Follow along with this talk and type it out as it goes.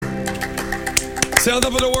C'est On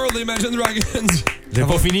Top of the World, Imagine Dragons. J'ai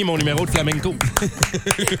pas fini mon numéro de flamenco.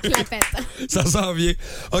 Clapette. Ça s'en vient.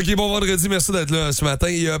 OK, bon vendredi, merci d'être là ce matin.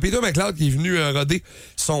 Il y a Peter MacLeod qui est venu roder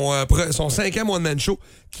son 5e one-man show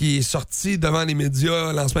qui est sorti devant les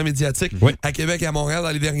médias, lancement médiatique, à Québec et à Montréal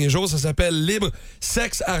dans les derniers jours. Ça s'appelle Libre,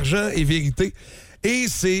 sexe, argent et vérité. Et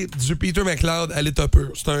c'est du Peter MacLeod à l'état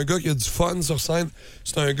pur. C'est un gars qui a du fun sur scène.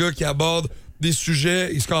 C'est un gars qui aborde des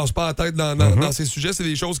sujets. Il se casse pas la tête dans ses sujets. C'est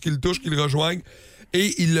des choses qui le touchent, qui le rejoignent.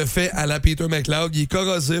 Et il le fait à la Peter MacLeod. Il est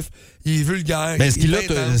corrosif, il est vulgaire. Ben, ce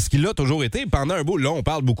qu'il a toujours été pendant un bout. Là, on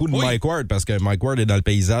parle beaucoup de Mike Ward parce que Mike Ward est dans le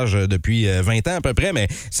paysage depuis 20 ans à peu près, mais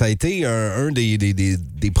ça a été un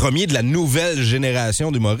des premiers de la nouvelle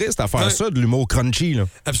génération d'humoristes à faire ça, de l'humour crunchy. Là.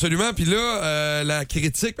 Absolument. Puis là, la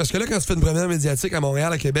critique, parce que là, quand tu fais une première médiatique à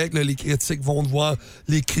Montréal, à Québec, là, les critiques vont te voir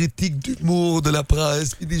les critiques d'humour de la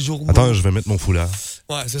presse et des journaux. Attends, je vais mettre mon foulard.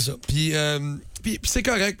 Ouais, c'est ça. Puis c'est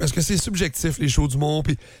correct parce que c'est subjectif, les shows d'humour.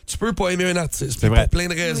 Puis tu peux pas aimer un artiste. Pour plein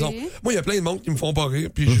de raisons. Oui. Moi, il y a plein de monde qui me font pas rire.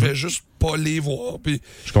 Puis je vais juste pas les voir. Puis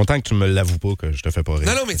je suis content que tu me l'avoues pas que je te fais pas rire.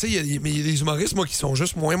 Non, mais tu sais, il y a des humoristes, moi, qui sont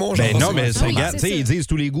juste moins mon genre. Ben non, mais regarde, tu sais, ils disent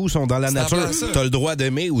tous les goûts sont dans la nature. T'as le droit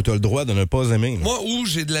d'aimer ou t'as le droit de ne pas aimer. Là. Moi, où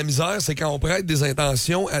j'ai de la misère, c'est quand on prête des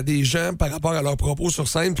intentions à des gens par rapport à leurs propos sur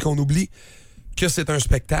scène puis qu'on oublie que c'est un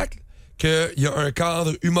spectacle. Qu'il y a un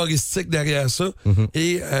cadre humoristique derrière ça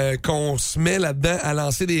et qu'on se met là-dedans à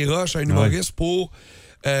lancer des rushs à un humoriste pour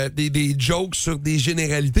des jokes sur des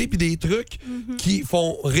généralités puis des trucs qui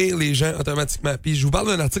font rire les gens automatiquement. Puis je vous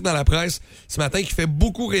parle d'un article dans la presse ce matin qui fait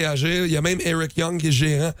beaucoup réagir. Il y a même Eric Young, qui est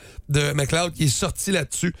gérant de MacLeod, qui est sorti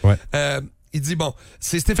là-dessus. Ouais. Il dit, bon,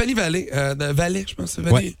 c'est Stéphanie Vallet, je pense,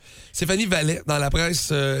 Stéphanie Vallet, dans la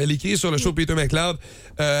presse, elle écrit sur le show de Peter MacLeod,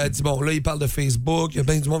 elle dit, bon, là, il parle de Facebook, il y a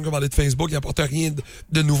plein du monde qui a parlé de Facebook, il n'apporte rien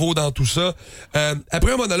de nouveau dans tout ça.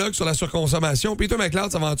 Après un monologue sur la surconsommation, Peter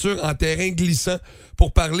MacLeod s'aventure en terrain glissant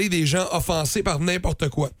pour parler des gens offensés par n'importe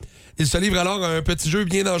quoi. Il se livre alors à un petit jeu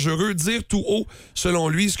bien dangereux, dire tout haut, selon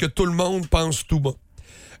lui, ce que tout le monde pense tout bas.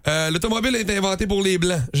 L'automobile est inventé pour les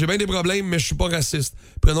Blancs. J'ai bien des problèmes, mais je suis pas raciste.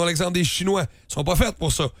 Prenons l'exemple des Chinois. Ils sont pas faits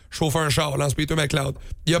pour ça. Chauffer un char, lance Peter MacLeod.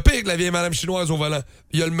 Il y a pire que la vieille madame chinoise au volant.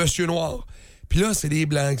 Il y a le monsieur noir. Puis là, c'est des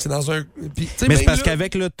Blancs. C'est dans un... mais c'est parce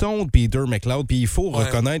qu'avec le ton de Peter MacLeod, puis il faut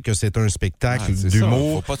reconnaître que c'est un spectacle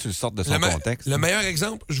d'humour. Faut pas que tu le sortes de son contexte. Le meilleur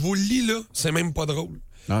exemple, je vous le lis là, c'est même pas drôle.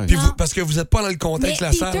 Puis parce que vous êtes pas dans le contexte de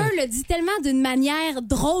la salle. Peter le dit tellement d'une manière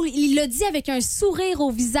drôle. Il le dit avec un sourire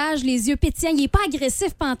au visage, les yeux pétillants. Il est pas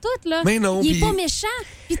agressif pantoute, là. Mais non. Il est pas méchant.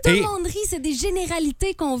 Puis tout le monde rit. C'est des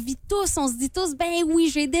généralités qu'on vit tous. On se dit tous, ben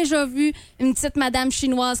oui, j'ai déjà vu une petite madame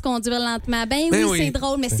chinoise conduire lentement. Ben oui, c'est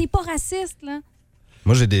drôle, mais c'est pas raciste, là.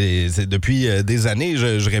 Moi, depuis des années,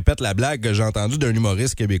 je répète la blague que j'ai entendue d'un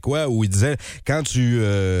humoriste québécois où il disait quand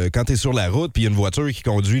t'es sur la route puis il y a une voiture qui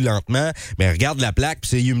conduit lentement, ben regarde la plaque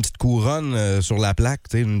puis il y a une petite couronne sur la plaque,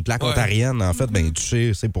 tu sais, une plaque ontarienne en fait, ben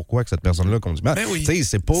tu sais pourquoi que cette personne-là conduit mal. Ben oui. Tu sais,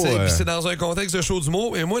 c'est pas. C'est dans un contexte de show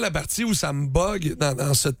d'humour. Et moi, la partie où ça me bug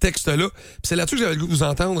dans ce texte-là, c'est là-dessus que j'avais le goût de vous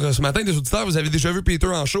entendre ce matin, des auditeurs. Vous avez déjà vu Peter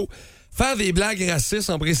en show. Faire des blagues racistes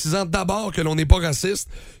en précisant d'abord que l'on n'est pas raciste,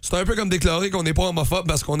 c'est un peu comme déclarer qu'on n'est pas homophobe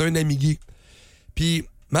parce qu'on a un ami gay. Puis,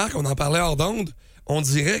 Marc, on en parlait hors d'onde, on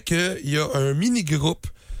dirait qu'il y a un mini-groupe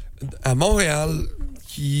à Montréal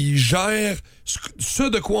qui gère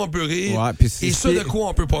ce de quoi on peut rire et ce de quoi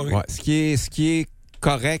on peut pas rire. Ouais, ce qui est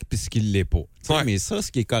correct puis ce qui ne l'est pas. Mais ça,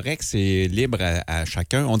 ce qui est correct, c'est libre à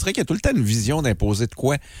chacun. On dirait qu'il y a tout le temps une vision d'imposer de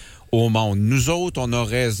quoi au monde. Nous autres, on a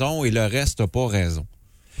raison et le reste n'a pas raison.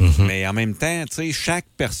 Mais en même temps, tu sais, chaque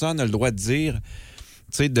personne a le droit de dire,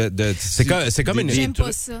 tu sais, c'est comme une... J'aime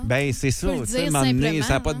pas ça. Ben, c'est ça. Tu sais,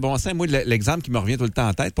 ça n'a pas de bon sens. Moi, l'exemple qui me revient tout le temps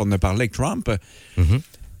en tête pour ne parler avec Trump,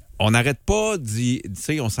 on n'arrête pas, tu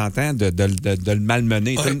sais, on s'entend de le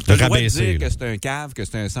malmener. Tu as le droit de dire que c'est un cave, que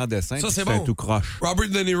c'est un sans-dessin, que c'est un tout croche. Robert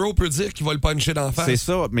De Niro peut dire qu'il va le puncher d'en face. C'est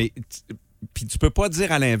ça, mais... Puis tu peux pas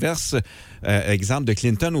dire à l'inverse, exemple de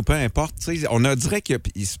Clinton ou peu importe. On dirait que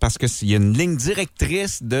c'est parce qu'il y a une ligne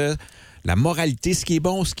directrice de la moralité, ce qui est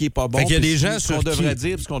bon, ce qui est pas bon. Il y a des gens ce qu'on devrait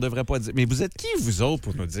dire, ce qu'on devrait pas dire. Mais vous êtes qui, vous autres,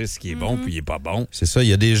 pour nous dire ce qui est bon puis il est pas bon? C'est ça, il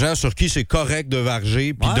y a des gens sur qui c'est correct de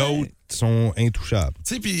varger, puis d'autres sont intouchables.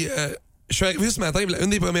 Tu sais, puis... je suis arrivé ce matin, une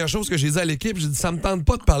des premières choses que j'ai dit à l'équipe, j'ai dit ça me tente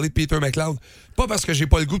pas de parler de Peter MacLeod. Pas parce que j'ai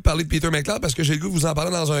pas le goût de parler de Peter MacLeod, parce que j'ai le goût de vous en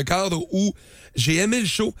parler dans un cadre où j'ai aimé le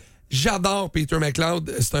show. J'adore Peter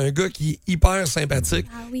MacLeod. C'est un gars qui est hyper sympathique,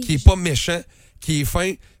 qui est pas méchant, qui est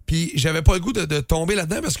fin. Puis j'avais pas le goût de tomber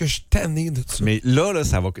là-dedans parce que je suis tanné de ça. Mais là,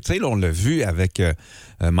 ça va. Tu sais, là, on l'a vu avec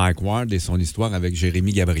Mike Ward et son histoire avec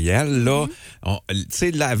Jérémy Gabriel. Là, tu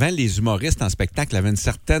sais, avant, les humoristes en spectacle avaient une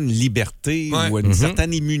certaine liberté ou une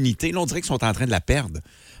certaine immunité. Là, on dirait qu'ils sont en train de la perdre.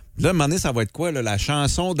 Là, à un moment donné, ça va être quoi, là, la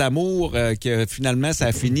chanson d'amour que finalement, ça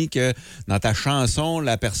a fini que dans ta chanson,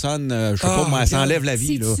 la personne, je sais pas, moi, elle s'enlève la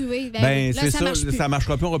vie. Là. Tué. Ben, là, c'est ça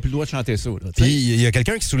marchera plus, on n'aura plus le droit de chanter ça. Puis il y a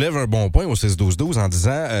quelqu'un qui soulève un bon point au 6-12-12 en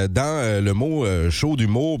disant, dans le mot show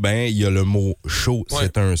d'humour, ben il y a le mot show. Ouais.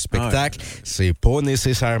 C'est un spectacle. Ouais. C'est pas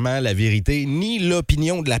nécessairement la vérité ni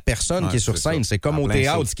l'opinion de la personne qui est sur scène. C'est comme au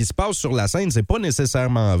théâtre. Ce qui se passe sur la scène, c'est pas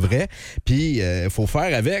nécessairement vrai. Puis il faut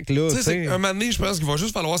faire avec. Là, un moment donné, je pense qu'il va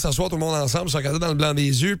juste falloir s'asseoir tout le monde ensemble, se regarder dans le blanc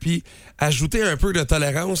des yeux, puis ajouter un peu de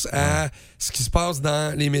tolérance à ce qui se passe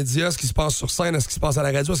dans les médias, ce qui se passe sur scène, à ce qui se passe à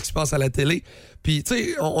la radio, à ce qui se passe à la télé. Puis, tu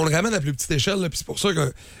sais, on le ramène à plus petite échelle, puis c'est pour ça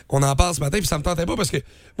qu'on en parle ce matin, puis ça me tentait pas, parce que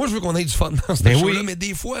moi, je veux qu'on ait du fun dans cette show-là, mais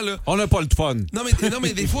des fois, là... On n'a pas le fun. Non,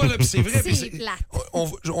 mais des fois, là, puis c'est vrai... C'est plate.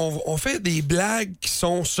 On fait des blagues qui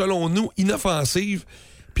sont, selon nous, inoffensives.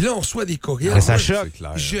 Puis là, on reçoit des courriels. Mais ça choque.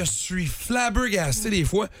 Je suis flabbergasté des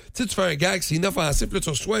fois. Tu sais, tu fais un gag, c'est inoffensif. Là, tu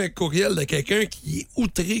reçois un courriel de quelqu'un qui est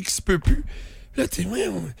outré, qui se peut plus. Là, tu sais,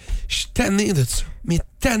 je suis tanné de ça. Mais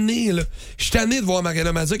tanné, là. Je suis tanné de voir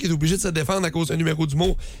Mariana Mazza qui est obligée de se défendre à cause d'un numéro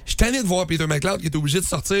d'humour. Je suis tanné de voir Peter MacLeod qui est obligé de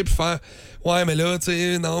sortir puis faire ouais, mais là, tu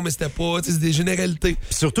sais, non, mais c'était pas, tu sais, c'est des généralités.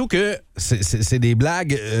 Pis surtout que c'est des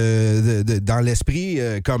blagues dans l'esprit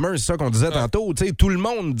commun, c'est ça qu'on disait tantôt. Tu sais, tout le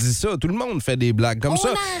monde dit ça, tout le monde fait des blagues comme ça.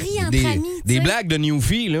 On en rit entre amis. Des blagues de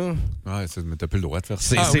Newfie, là. Ouais, mais t'as plus le droit de faire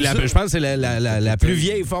ça. Je pense que c'est la plus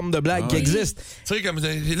vieille forme de blague qui existe. Tu sais, comme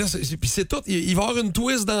là, puis c'est tout. Il va y avoir une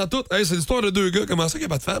twist dans tout. Hey, c'est l'histoire de deux gars. Comment ça qu'il n'y a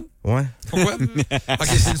pas de femme? Ouais. Pourquoi? OK,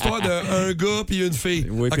 c'est l'histoire d'un gars puis une fille.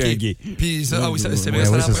 Oui, puis un gay. Puis ça, c'est vrai,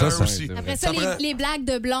 ça en prend un aussi. Après ça, les blagues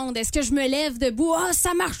de blonde. Est-ce que je me lève debout? Ah,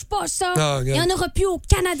 ça marche pas, ça. Il n'y en aura plus au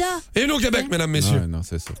Canada. Et au Québec, mesdames, messieurs. Non,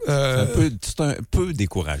 c'est ça. C'est un peu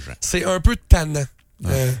décourageant. C'est un peu tannant.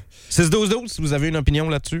 6-12-12, si vous avez une opinion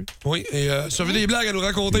là-dessus. Oui, et si vous avez des blagues à nous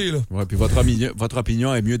raconter, là. Oui, puis votre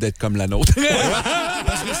opinion est mieux d'être comme la nôtre.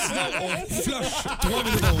 Parce que sinon, on flush 3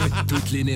 minutes. Toutes les